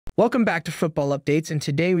Welcome back to Football Updates, and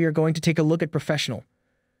today we are going to take a look at professional.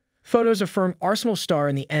 Photos affirm Arsenal star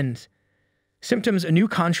in the end. Symptoms: a new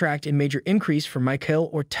contract and major increase for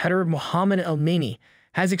Mikel Arteta. Mohamed Elneny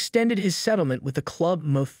has extended his settlement with the club.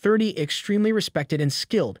 Mo, 30, extremely respected and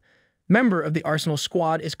skilled member of the Arsenal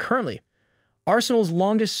squad, is currently Arsenal's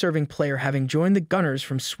longest-serving player, having joined the Gunners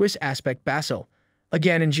from Swiss Aspect Basel,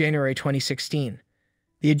 again in January 2016.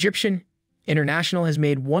 The Egyptian international has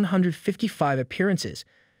made 155 appearances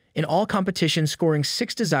in all competitions, scoring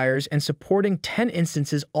 6 desires and supporting 10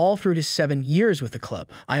 instances all through his 7 years with the club.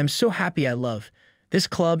 I am so happy. I love this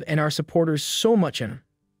club and our supporters so much, and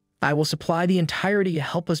I will supply the entirety to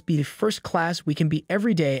help us be the first class we can be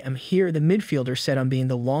every day. I'm here, the midfielder said, on being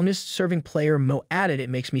the longest-serving player. Mo added, "It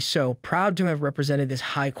makes me so proud to have represented this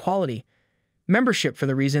high-quality membership for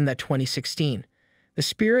the reason that 2016. The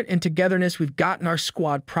spirit and togetherness we've got in our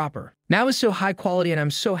squad proper now is so high quality, and I'm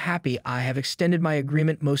so happy I have extended my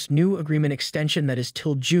agreement. Most new agreement extension that is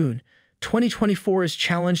till June 2024 is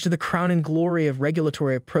challenged to the crown and glory of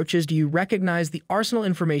regulatory approaches. Do you recognize the Arsenal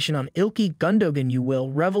information on Ilkay Gundogan? You will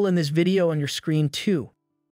revel in this video on your screen too.